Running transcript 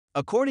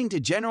According to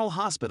General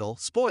Hospital,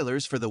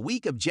 spoilers for the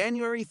week of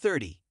January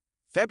 30,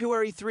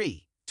 February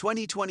 3,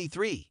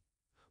 2023.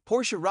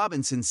 Portia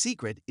Robinson's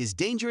secret is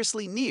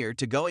dangerously near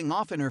to going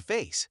off in her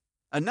face.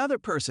 Another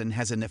person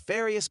has a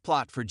nefarious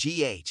plot for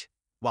GH,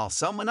 while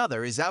someone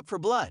other is out for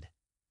blood.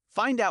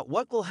 Find out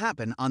what will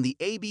happen on the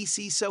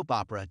ABC soap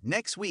opera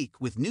next week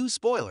with new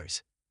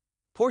spoilers.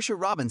 Portia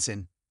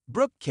Robinson,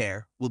 Brooke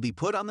Kerr, will be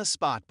put on the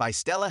spot by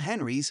Stella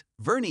Henry's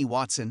Vernee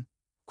Watson,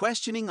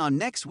 questioning on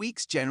next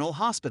week's General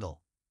Hospital.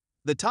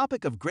 The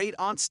topic of Great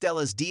Aunt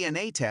Stella's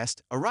DNA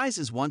test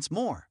arises once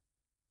more.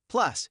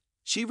 Plus,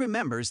 she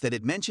remembers that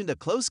it mentioned a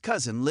close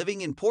cousin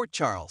living in Port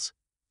Charles.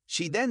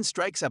 She then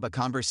strikes up a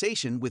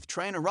conversation with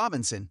Trina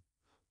Robinson,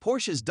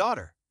 Portia's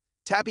daughter,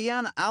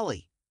 Tabiana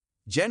Ali.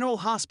 General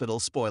Hospital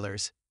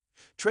spoilers.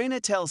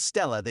 Trina tells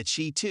Stella that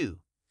she,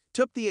 too,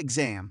 took the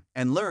exam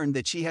and learned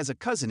that she has a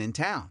cousin in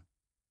town.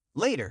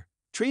 Later,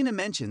 Trina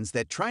mentions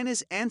that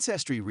Trina's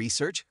ancestry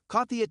research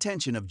caught the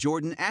attention of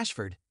Jordan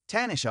Ashford,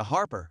 Tanisha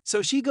Harper,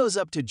 so she goes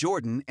up to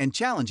Jordan and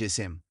challenges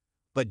him,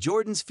 but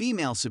Jordan's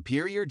female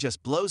superior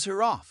just blows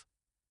her off.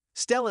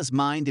 Stella's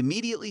mind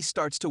immediately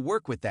starts to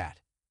work with that.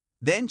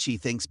 Then she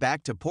thinks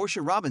back to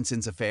Portia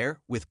Robinson's affair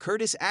with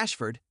Curtis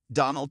Ashford,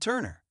 Donald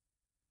Turner.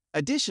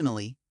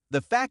 Additionally,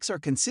 the facts are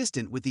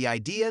consistent with the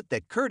idea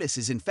that Curtis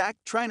is in fact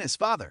Trina's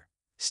father.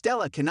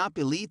 Stella cannot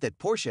believe that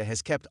Portia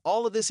has kept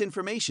all of this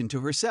information to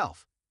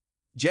herself.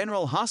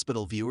 General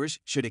Hospital viewers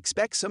should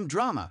expect some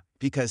drama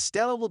because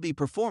Stella will be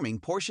performing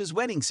Portia's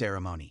wedding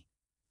ceremony.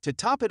 To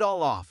top it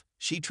all off,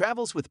 she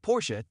travels with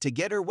Portia to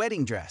get her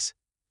wedding dress.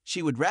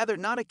 She would rather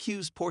not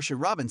accuse Portia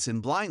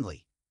Robinson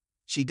blindly.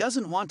 She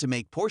doesn't want to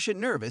make Portia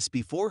nervous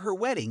before her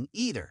wedding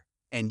either.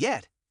 And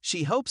yet,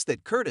 she hopes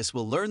that Curtis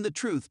will learn the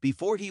truth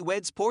before he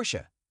weds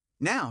Portia.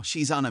 Now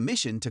she's on a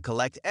mission to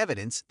collect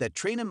evidence that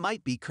Trina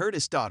might be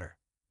Curtis' daughter.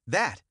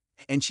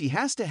 And she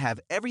has to have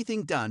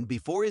everything done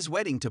before his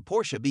wedding to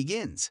Portia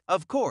begins.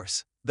 Of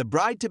course, the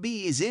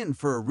bride-to-be is in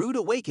for a rude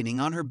awakening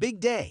on her big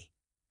day.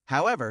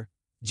 However,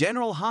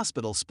 General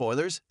Hospital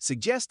spoilers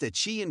suggest that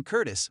she and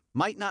Curtis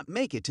might not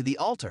make it to the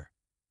altar.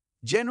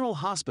 General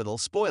Hospital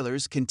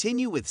spoilers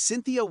continue with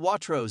Cynthia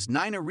Watro's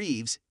Nina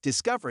Reeves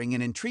discovering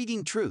an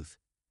intriguing truth.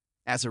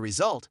 As a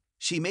result,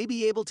 she may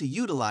be able to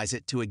utilize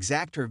it to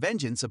exact her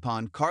vengeance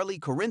upon Carly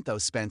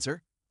Corinthos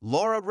Spencer,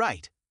 Laura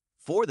Wright.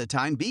 For the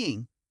time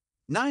being,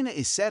 Nina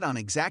is set on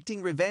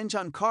exacting revenge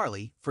on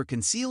Carly for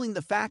concealing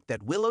the fact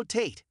that Willow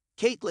Tate,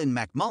 Caitlin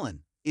McMullen,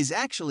 is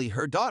actually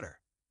her daughter.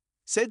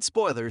 Said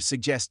spoilers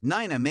suggest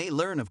Nina may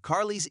learn of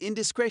Carly's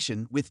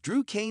indiscretion with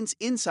Drew Kane's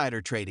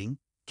insider trading,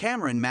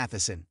 Cameron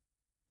Matheson.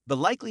 The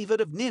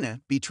likelihood of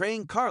Nina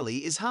betraying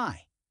Carly is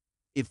high.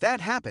 If that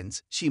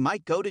happens, she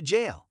might go to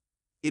jail.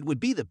 It would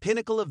be the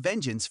pinnacle of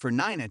vengeance for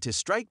Nina to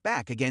strike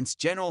back against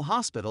General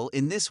Hospital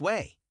in this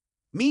way.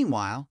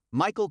 Meanwhile,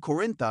 Michael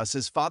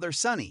Corinthos' father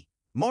Sonny,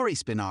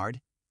 Maurice Bernard,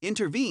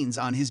 intervenes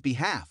on his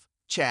behalf,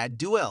 Chad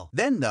Duell.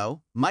 Then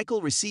though,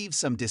 Michael receives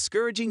some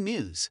discouraging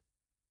news.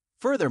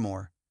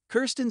 Furthermore,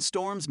 Kirsten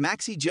Storm's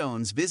Maxie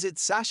Jones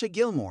visits Sasha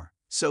Gilmore,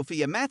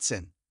 Sophia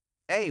Matson.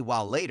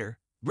 While later,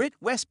 Britt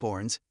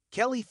Westbourne's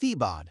Kelly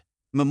Thiebaud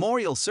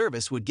memorial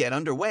service would get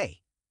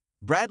underway.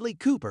 Bradley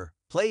Cooper,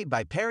 played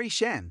by Perry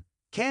Shen,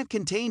 can't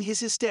contain his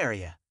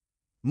hysteria.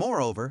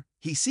 Moreover,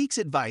 he seeks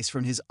advice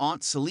from his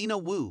aunt Selena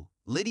Wu,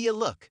 Lydia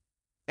Look.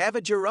 Eva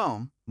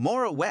Jerome,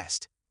 Maura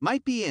West,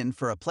 might be in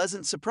for a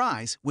pleasant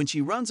surprise when she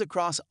runs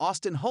across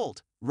Austin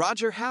Holt,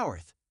 Roger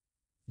Howarth.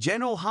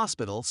 General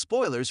Hospital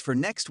spoilers for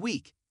next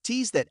week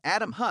tease that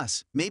Adam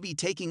Huss may be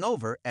taking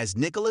over as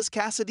Nicholas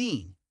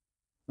Cassadine.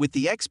 With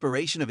the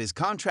expiration of his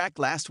contract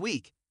last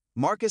week,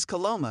 Marcus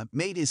Coloma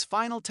made his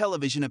final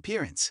television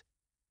appearance.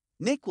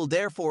 Nick will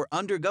therefore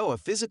undergo a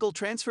physical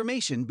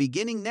transformation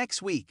beginning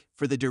next week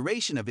for the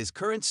duration of his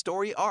current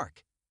story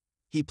arc.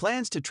 He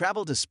plans to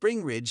travel to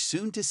Spring Ridge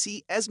soon to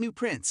see Esme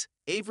Prince,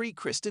 Avery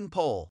Kristen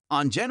Pohl.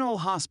 On General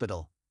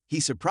Hospital, he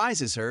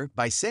surprises her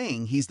by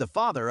saying he's the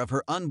father of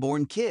her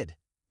unborn kid.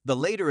 The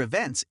later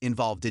events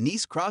involve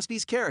Denise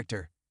Crosby's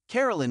character,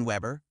 Carolyn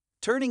Weber,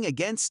 turning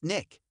against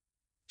Nick.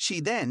 She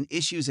then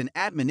issues an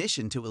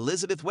admonition to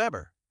Elizabeth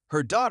Weber,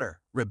 her daughter,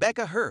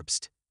 Rebecca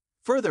Herbst.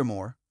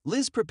 Furthermore,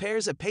 Liz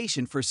prepares a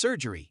patient for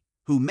surgery,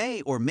 who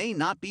may or may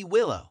not be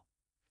Willow.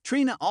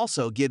 Trina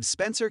also gives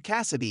Spencer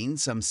Cassadine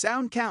some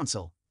sound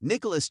counsel,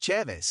 Nicholas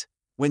Chavez.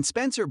 When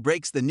Spencer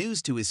breaks the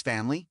news to his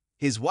family,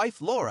 his wife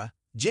Laura,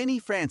 Jenny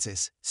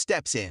Francis,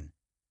 steps in.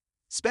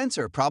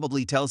 Spencer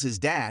probably tells his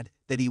dad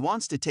that he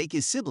wants to take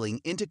his sibling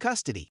into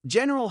custody.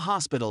 General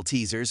Hospital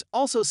teasers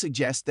also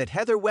suggest that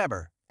Heather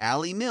Weber,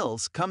 Allie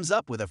Mills, comes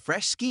up with a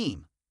fresh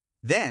scheme.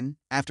 Then,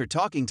 after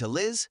talking to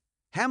Liz,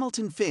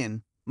 Hamilton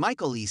Finn,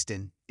 Michael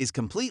Easton, is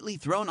completely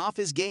thrown off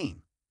his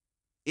game.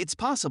 It's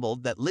possible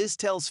that Liz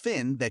tells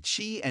Finn that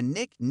she and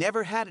Nick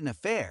never had an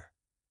affair.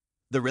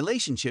 The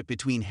relationship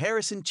between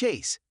Harrison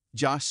Chase,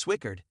 Josh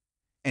Swickard,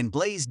 and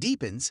Blaze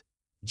deepens.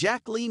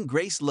 Jacqueline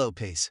Grace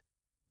Lopez,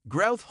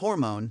 growth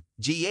hormone,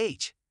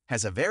 GH,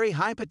 has a very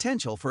high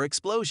potential for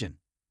explosion.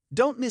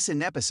 Don't miss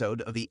an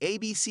episode of the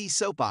ABC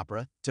soap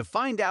opera to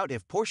find out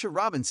if Portia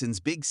Robinson's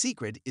big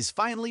secret is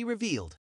finally revealed.